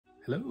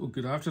Hello,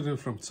 good afternoon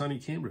from sunny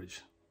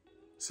Cambridge.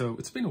 So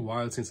it's been a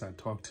while since I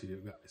talked to you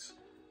guys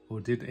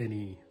or did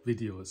any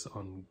videos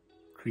on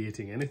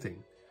creating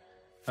anything.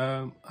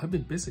 I've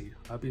been busy.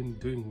 I've been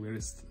doing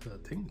various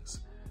things.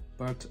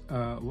 But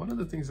one of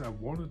the things I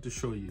wanted to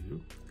show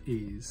you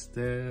is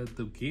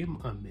the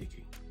game I'm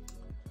making.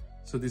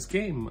 So this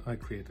game I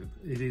created,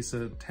 it is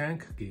a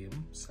tank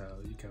game. So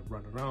you can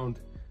run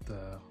around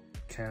the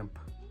camp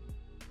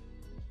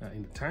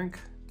in the tank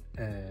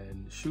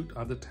and shoot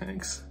other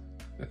tanks.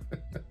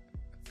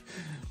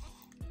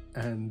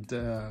 And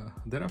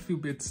there are a few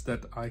bits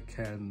that I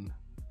can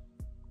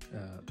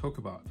talk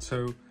about.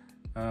 So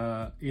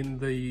in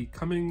the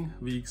coming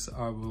weeks,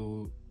 I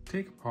will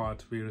take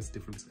apart various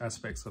different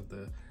aspects of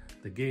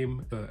the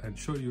game and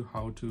show you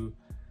how to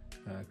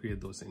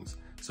create those things.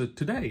 So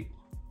today,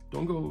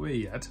 don't go away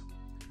yet.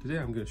 Today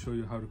I'm going to show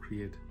you how to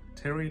create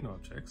terrain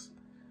objects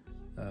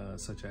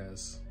such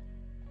as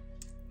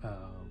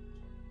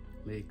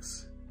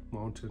lakes,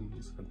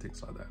 mountains, and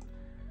things like that.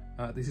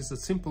 This is a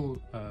simple,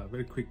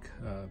 very quick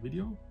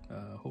video.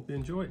 Hope you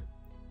enjoy.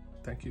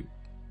 Thank you.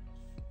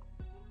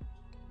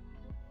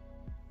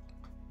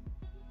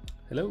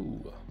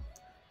 Hello.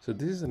 So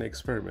this is an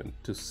experiment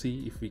to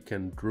see if we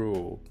can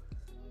draw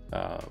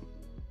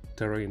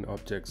terrain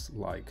objects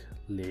like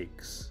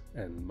lakes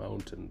and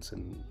mountains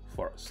and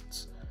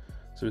forests.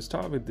 So we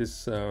start with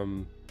this,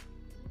 the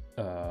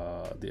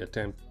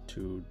attempt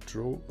to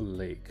draw a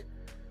lake,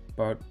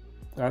 but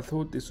I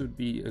thought this would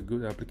be a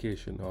good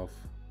application of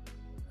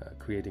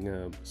creating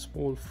a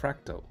small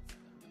fractal.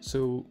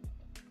 So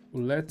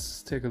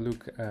let's take a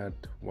look at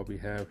what we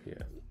have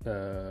here.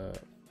 A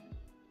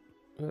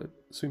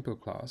simple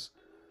class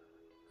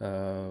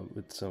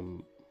with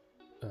some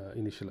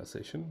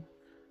initialization,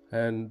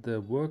 and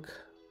the work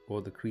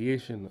or the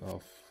creation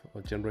of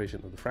or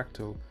generation of the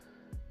fractal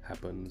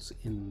happens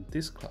in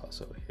this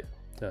class over here,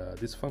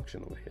 this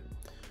function over here.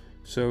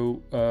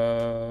 So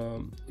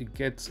it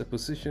gets a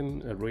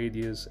position, a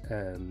radius,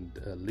 and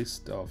a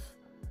list of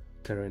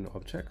terrain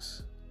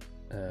objects,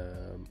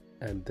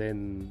 and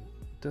then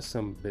does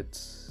some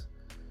bits,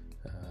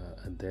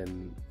 and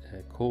then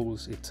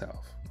calls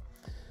itself.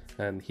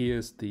 And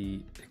here's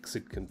the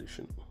exit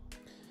condition.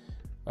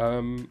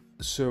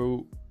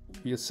 So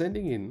we are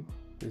sending in,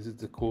 this is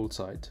the call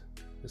site,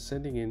 we're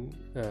sending in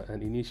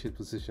an initial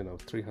position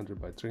of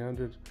 300 by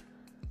 300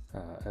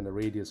 and a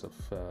radius of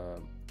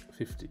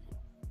 50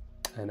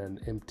 and an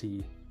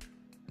empty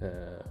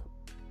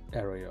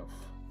array of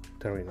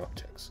terrain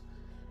objects.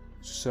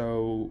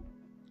 So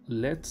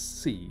let's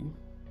see,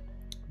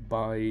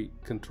 by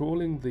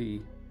controlling the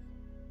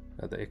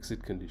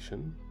exit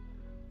condition,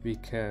 we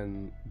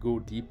can go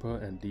deeper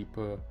and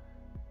deeper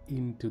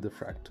into the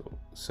fractal.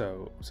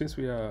 So since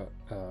we are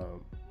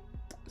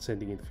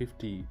sending in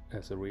 50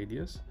 as a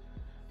radius,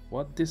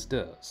 what this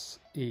does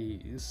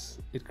is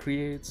it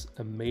creates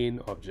a main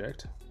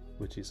object,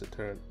 which is a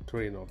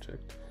terrain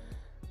object,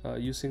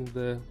 using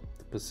the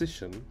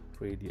position,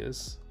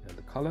 radius, and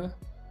the color.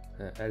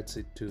 Adds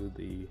it to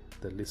the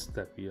list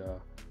that we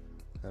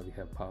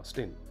have passed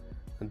in,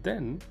 and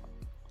then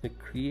it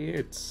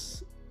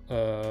creates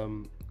a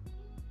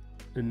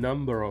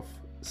number of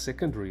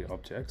secondary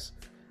objects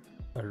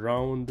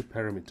around the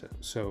parameter.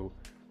 So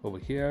over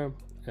here,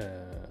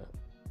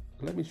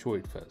 let me show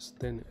it first,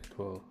 then it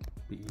will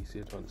be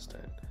easier to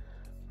understand.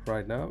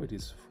 Right now it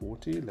is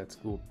 40. Let's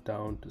go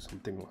down to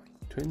something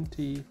like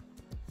 20,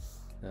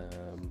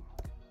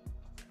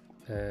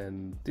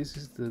 and this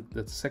is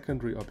the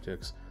secondary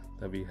objects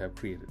that we have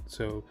created.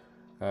 So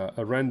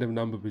a random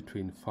number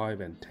between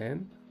 5 and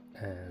 10,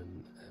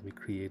 and we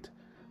create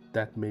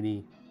that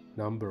many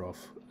number of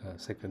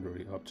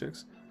secondary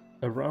objects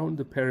around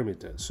the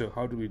perimeter. So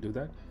how do we do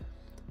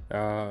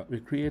that?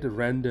 We create a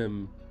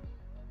random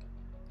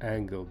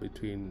angle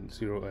between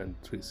 0 and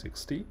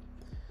 360,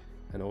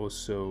 and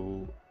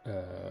also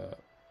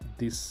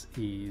this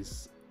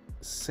is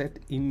set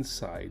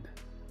inside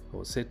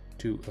or set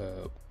to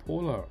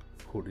polar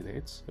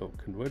coordinates, or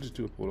converted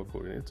to polar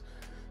coordinates.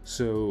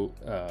 So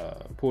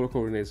polar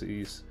coordinates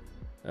is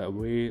a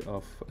way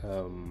of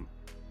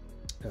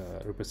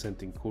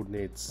representing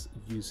coordinates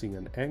using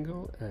an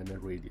angle and a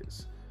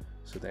radius.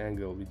 So the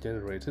angle we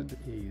generated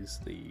is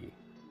the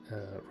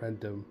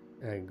random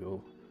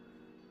angle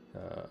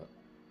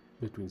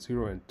between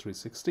 0 and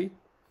 360,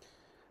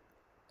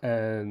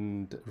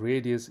 and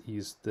radius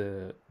is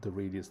the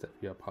radius that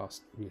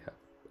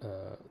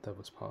that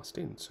was passed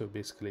in. So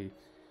basically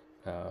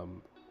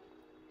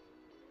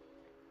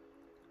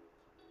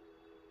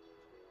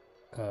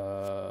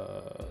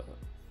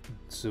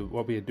so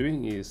what we are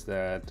doing is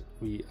that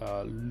we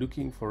are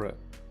looking for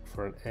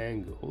an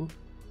angle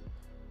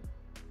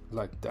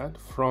like that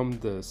from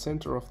the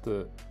center of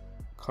the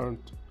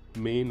current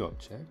main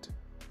object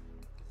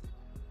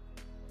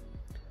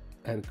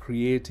and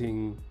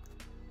creating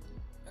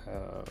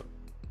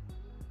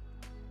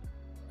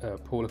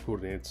polar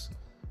coordinates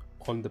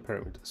on the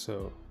perimeter.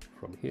 So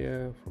from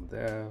here, from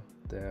there,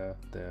 there,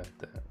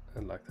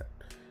 and like that,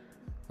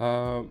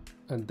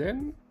 and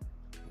then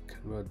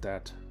convert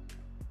that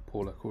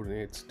polar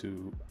coordinates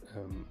to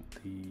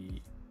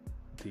the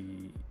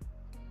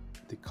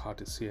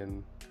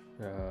Cartesian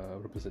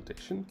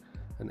representation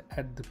and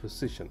add the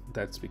position.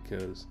 That's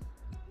because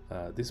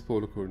this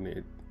polar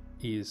coordinate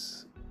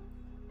is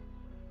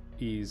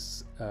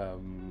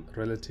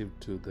relative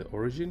to the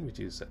origin, which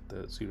is at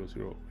the 0,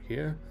 0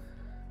 here.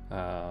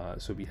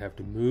 So we have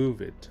to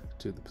move it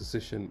to the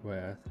position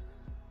where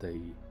the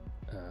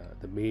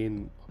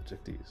main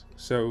object is.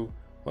 So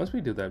once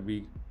we do that,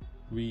 we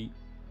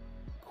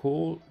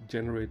call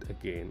generate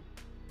again,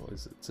 or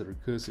it's a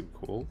recursive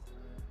call,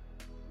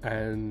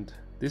 and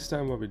this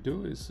time what we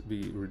do is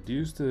we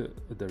reduce the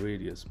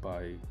radius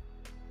by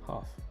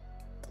half,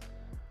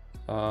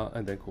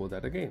 and then call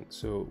that again.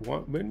 So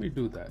when we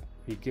do that,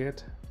 we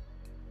get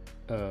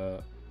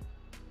a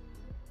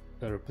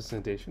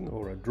representation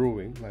or a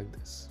drawing like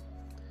this.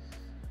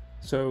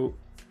 So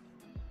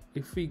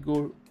if we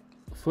go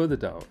further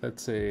down,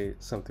 let's say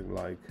something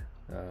like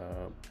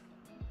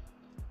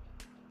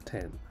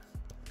 10,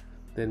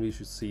 then we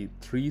should see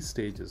three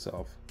stages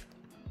of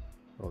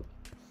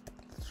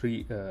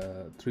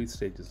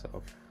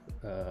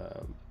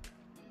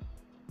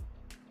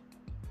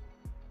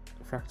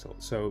fractal.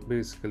 So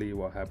basically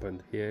what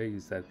happened here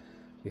is that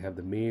we have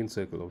the main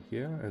circle over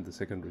here and the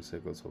secondary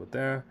circles over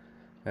there,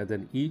 and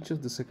then each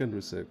of the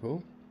secondary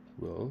circle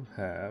will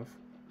have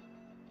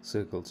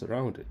circles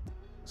around it,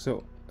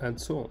 so and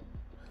so on.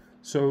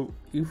 So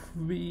if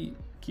we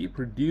keep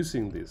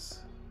reducing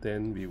this,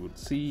 then we would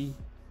see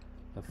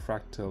a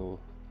fractal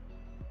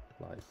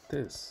like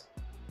this.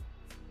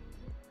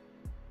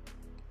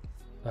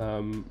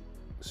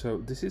 So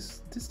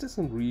this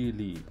doesn't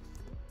really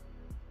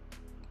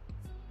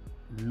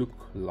look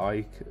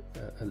like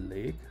a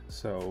lake,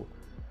 so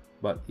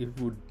but it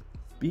would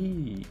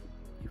be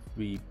if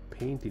we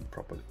paint it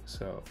properly.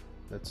 So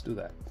let's do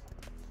that.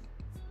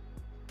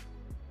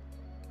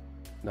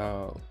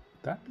 Now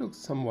that looks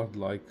somewhat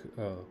like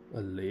a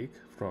lake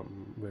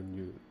from when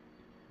you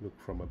look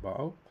from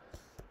above.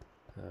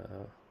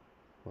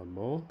 One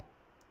more,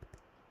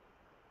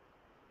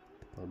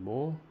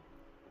 and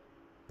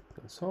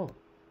so on.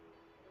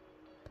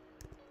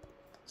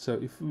 So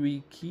if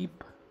we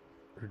keep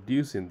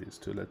reducing this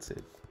to, let's say,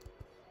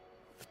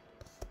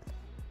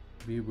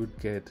 we would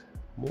get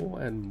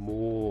more and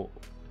more,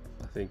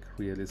 I think,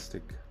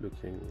 realistic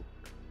looking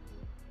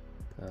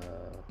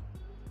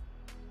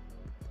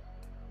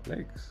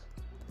lakes.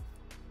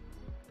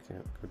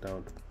 Okay, go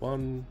down to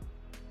 1.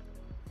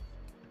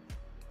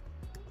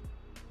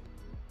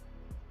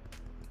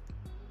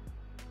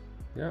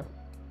 Yeah,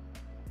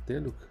 they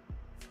look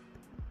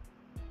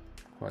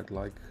quite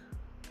like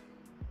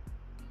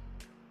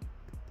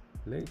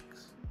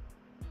lakes.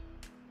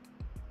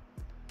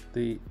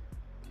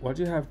 What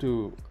you have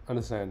to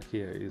understand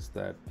here is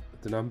that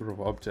the number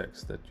of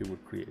objects that you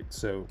would create.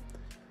 So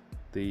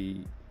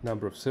the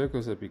number of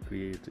circles that we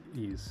create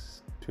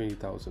is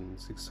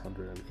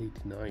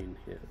 20,689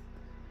 here.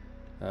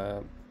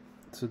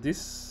 So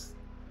this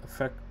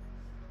affects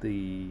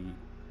the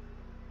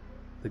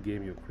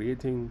game you're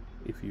creating,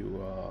 if you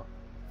are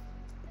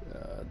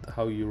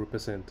how you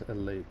represent a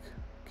lake,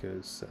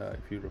 because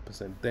if you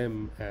represent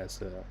them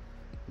as a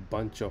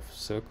bunch of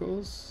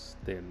circles,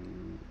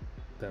 then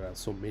there are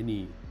so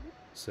many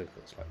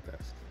circles like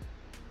that.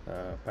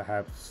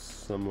 Perhaps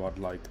somewhat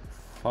like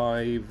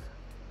 5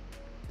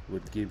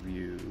 would give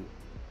you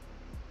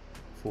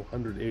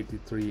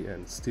 483,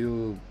 and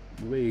still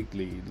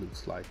vaguely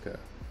looks like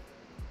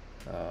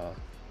a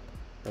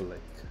lake.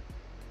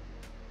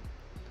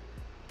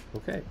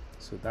 Okay,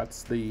 so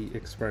that's the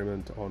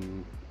experiment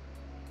on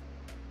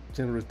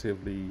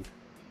generatively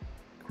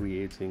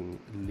creating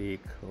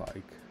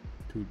lake-like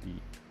 2D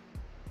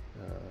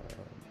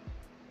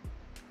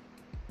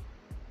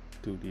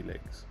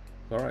lakes.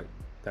 All right,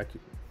 thank you.